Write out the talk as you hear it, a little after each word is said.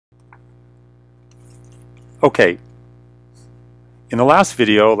Okay, in the last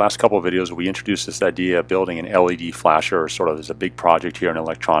couple of videos, we introduced this idea of building an LED flasher, sort of as a big project here in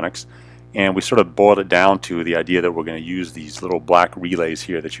electronics, and we sort of boiled it down to the idea that we're going to use these little black relays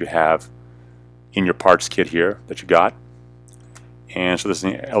here that you have in your parts kit here that you got. And so this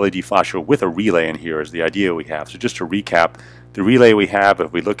is an LED flasher with a relay in here is the idea we have. So just to recap, the relay we have,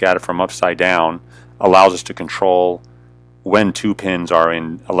 if we look at it from upside down, allows us to control when two pins are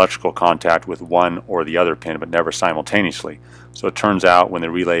in electrical contact with one or the other pin, but never simultaneously. So it turns out when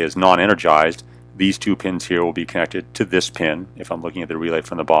the relay is non-energized, these two pins here will be connected to this pin, if I'm looking at the relay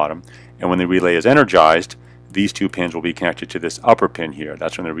from the bottom. And when the relay is energized, these two pins will be connected to this upper pin here.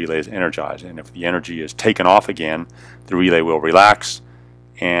 That's when the relay is energized. And if the energy is taken off again, the relay will relax,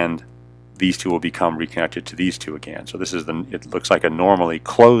 and these two will become reconnected to these two again. So this is it looks like a normally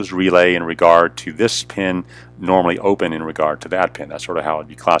closed relay in regard to this pin, normally open in regard to that pin. That's sort of how it would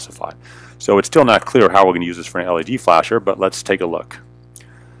be classified. So it's still not clear how we're going to use this for an LED flasher, but let's take a look.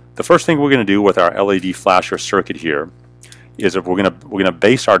 The first thing we're going to do with our LED flasher circuit here is if we're going to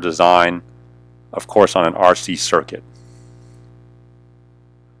base our design, of course, on an RC circuit.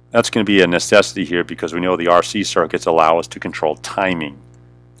 That's going to be a necessity here because we know the RC circuits allow us to control timing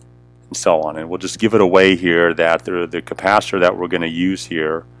and so on. And we'll just give it away here that the capacitor that we're going to use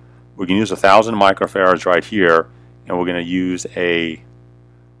here, we're going to use 1,000 microfarads right here, and we're going to use a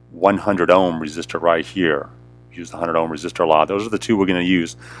 100 ohm resistor right here. Use the 100 ohm resistor a lot. Those are the two we're going to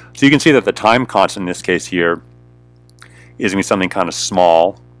use. So you can see that the time constant in this case here is going to be something kind of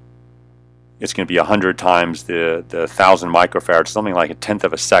small. It's going to be 100 times the 1,000 microfarads, something like 1/10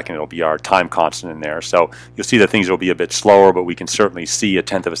 of a second. It'll be our time constant in there. So you'll see that things will be a bit slower, but we can certainly see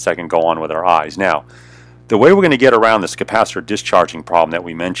 1/10 of a second go on with our eyes. Now, the way we're going to get around this capacitor discharging problem that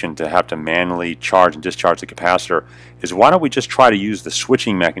we mentioned, to have to manually charge and discharge the capacitor, is why don't we just try to use the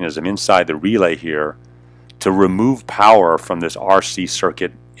switching mechanism inside the relay here to remove power from this RC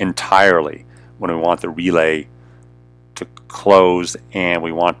circuit entirely when we want the relay to close and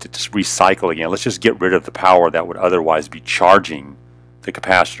we want it to recycle again. Let's just get rid of the power that would otherwise be charging the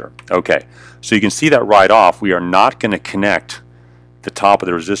capacitor. Okay, so you can see that right off we are not going to connect the top of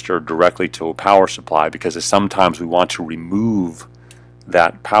the resistor directly to a power supply because sometimes we want to remove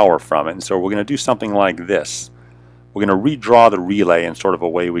that power from it. And so we're going to do something like this. We're going to redraw the relay in sort of a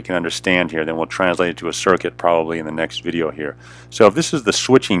way we can understand here, then we'll translate it to a circuit probably in the next video here. So if this is the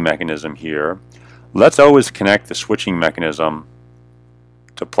switching mechanism here, let's always connect the switching mechanism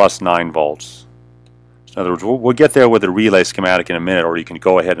to +9 volts. So in other words, we'll get there with the relay schematic in a minute, or you can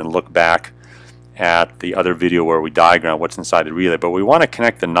go ahead and look back at the other video where we diagram what's inside the relay. But we want to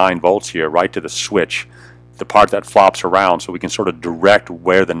connect the 9 volts here right to the switch, the part that flops around, so we can sort of direct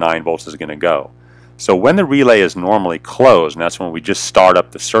where the 9 volts is going to go. So when the relay is normally closed, and that's when we just start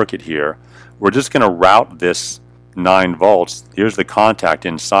up the circuit here, we're just going to route this 9 volts. Here's the contact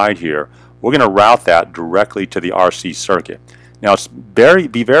inside here. We're going to route that directly to the RC circuit. Now,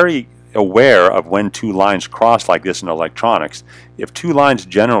 be very aware of when two lines cross like this in electronics. If two lines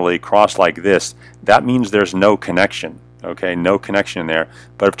generally cross like this, that means there's no connection. Okay, no connection there.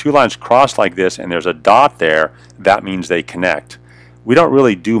 But if two lines cross like this and there's a dot there, that means they connect. We don't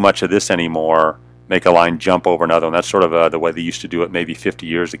really do much of this anymore, make a line jump over another one. That's sort of the way they used to do it maybe 50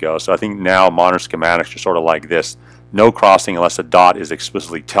 years ago. So I think now modern schematics are sort of like this. No crossing unless a dot is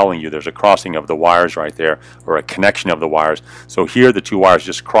explicitly telling you there's a crossing of the wires right there, or a connection of the wires. So here the two wires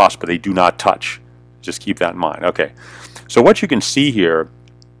just cross, but they do not touch. Just keep that in mind. Okay, so what you can see here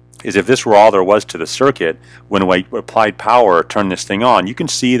is if this were all there was to the circuit, when we applied power, turn this thing on, you can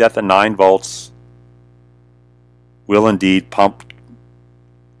see that the 9 volts will indeed pump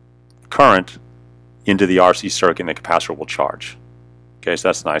current into the RC circuit and the capacitor will charge. Okay, so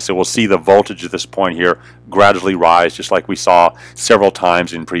that's nice. So we'll see the voltage at this point here gradually rise, just like we saw several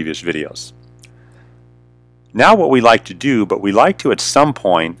times in previous videos. Now what we like to do, but we like to at some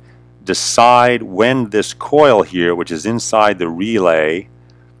point decide when this coil here, which is inside the relay,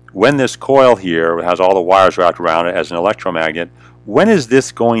 when this coil here has all the wires wrapped around it as an electromagnet, when is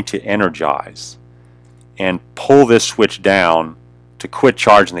this going to energize and pull this switch down to quit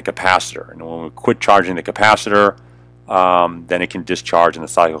charging the capacitor? And when we quit charging the capacitor, then it can discharge and the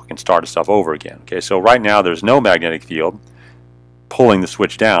cycle can start itself over again. Okay, so right now there's no magnetic field pulling the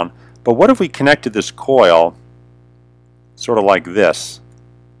switch down, but what if we connected this coil sort of like this,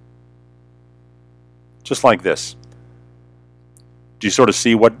 just like this? Do you sort of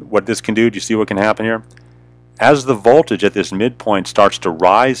see what this can do? Do you see what can happen here? As the voltage at this midpoint starts to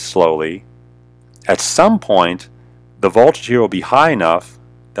rise slowly, at some point the voltage here will be high enough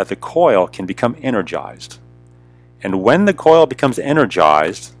that the coil can become energized. And when the coil becomes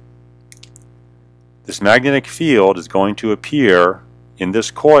energized, this magnetic field is going to appear in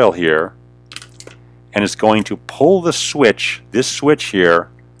this coil here, and it's going to pull the switch, this switch here,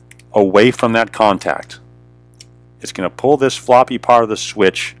 away from that contact. It's going to pull this floppy part of the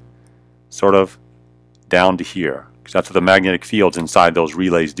switch sort of down to here, because that's what the magnetic fields inside those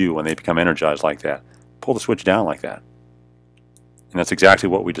relays do when they become energized like that. Pull the switch down like that. And that's exactly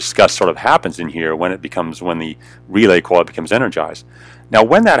what we discussed sort of happens in here when the relay coil becomes energized. Now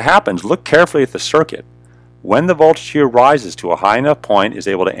when that happens, look carefully at the circuit. When the voltage here rises to a high enough point, is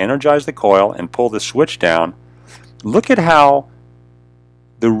able to energize the coil and pull the switch down, look at how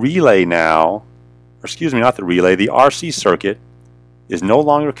the relay now, or excuse me, not the relay, the RC circuit is no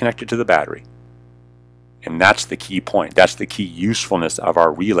longer connected to the battery. And that's the key point. That's the key usefulness of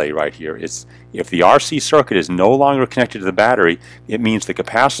our relay right here. It's if the RC circuit is no longer connected to the battery, it means the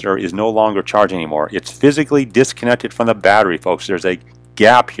capacitor is no longer charging anymore. It's physically disconnected from the battery, folks. There's a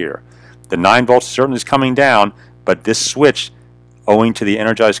gap here. The 9 volts certainly is coming down, but this switch, owing to the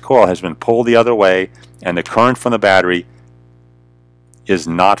energized coil, has been pulled the other way, and the current from the battery is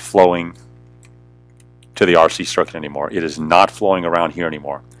not flowing to the RC circuit anymore. It is not flowing around here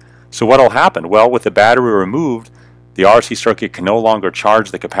anymore. So what will happen? Well, with the battery removed, the RC circuit can no longer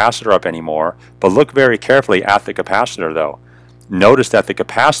charge the capacitor up anymore. But look very carefully at the capacitor though. Notice that the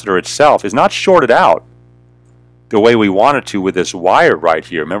capacitor itself is not shorted out the way we wanted to with this wire right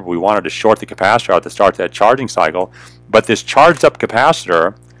here. Remember, we wanted to short the capacitor out to start that charging cycle. But this charged up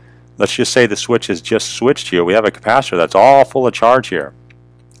capacitor, let's just say the switch is just switched here. We have a capacitor that's all full of charge here.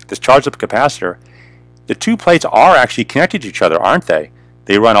 This charged up capacitor, the two plates are actually connected to each other, aren't they?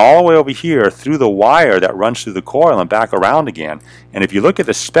 They run all the way over here through the wire that runs through the coil and back around again. And if you look at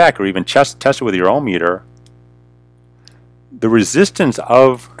the spec or even test it with your ohm meter, the resistance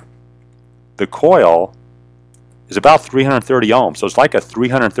of the coil is about 330 ohms. So it's like a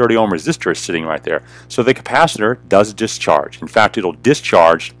 330 ohm resistor sitting right there. So the capacitor does discharge. In fact, it'll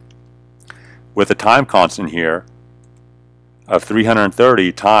discharge with a time constant here of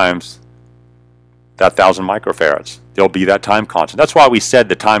 330 times that 1,000 microfarads. There'll be that time constant. That's why we said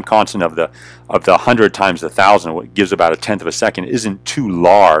the time constant of the 100 times the 1,000, what gives about 1/10 of a second, isn't too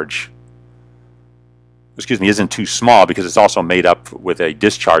large. Excuse me, isn't too small, because it's also made up with a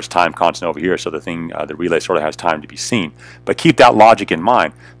discharge time constant over here, so the relay sort of has time to be seen. But keep that logic in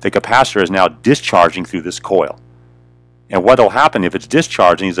mind. The capacitor is now discharging through this coil. And what will happen if it's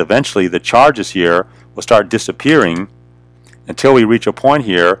discharging is eventually the charges here will start disappearing until we reach a point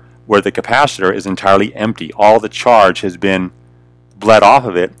here where the capacitor is entirely empty. All the charge has been bled off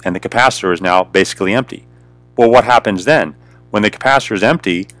of it, and the capacitor is now basically empty. Well, what happens then? When the capacitor is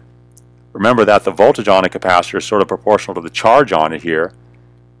empty, remember that the voltage on a capacitor is sort of proportional to the charge on it here.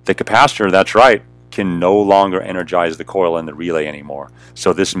 The capacitor, that's right, can no longer energize the coil in the relay anymore.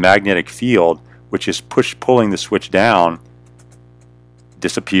 So this magnetic field, which is pulling the switch down,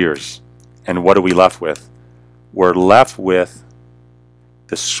 disappears. And what are we left with? We're left with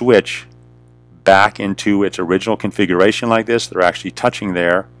the switch back into its original configuration like this. They're actually touching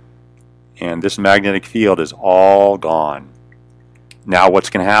there, and this magnetic field is all gone. Now what's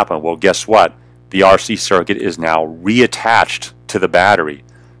going to happen? Well, guess what? The RC circuit is now reattached to the battery.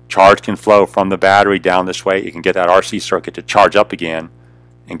 Charge can flow from the battery down this way. You can get that RC circuit to charge up again,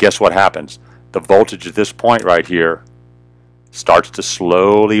 and guess what happens? The voltage at this point right here starts to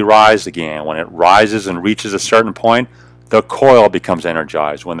slowly rise again. When it rises and reaches a certain point, the coil becomes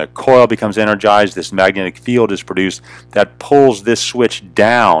energized. When the coil becomes energized, this magnetic field is produced that pulls this switch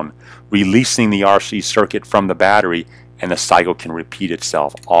down, releasing the RC circuit from the battery, and the cycle can repeat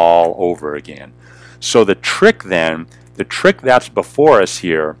itself all over again. So the trick then, the trick that's before us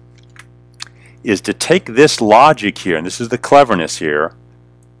here, is to take this logic here, and this is the cleverness here,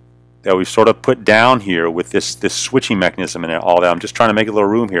 that we've sort of put down here with this switching mechanism and all that. I'm just trying to make a little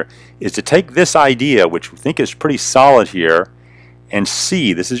room here, is to take this idea, which we think is pretty solid here, and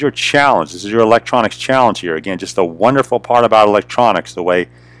see, this is your challenge, this is your electronics challenge here. Again, just the wonderful part about electronics, the way,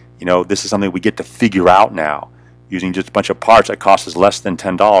 you know, this is something we get to figure out now, using just a bunch of parts that cost us less than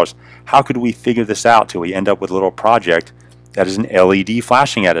 $10. How could we figure this out till we end up with a little project that is an LED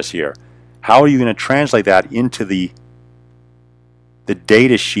flashing at us here? How are you going to translate that into the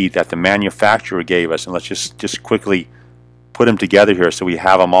data sheet that the manufacturer gave us? And let's just quickly put them together here so we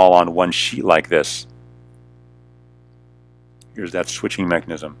have them all on one sheet like this. Here's that switching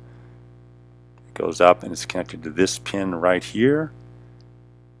mechanism. It goes up and it's connected to this pin right here.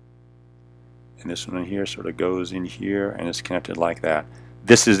 And this one in here sort of goes in here and it's connected like that.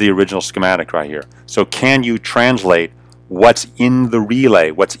 This is the original schematic right here. So can you translate what's in the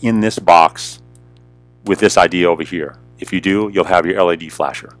relay, what's in this box, with this idea over here? If you do, you'll have your LED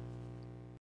flasher.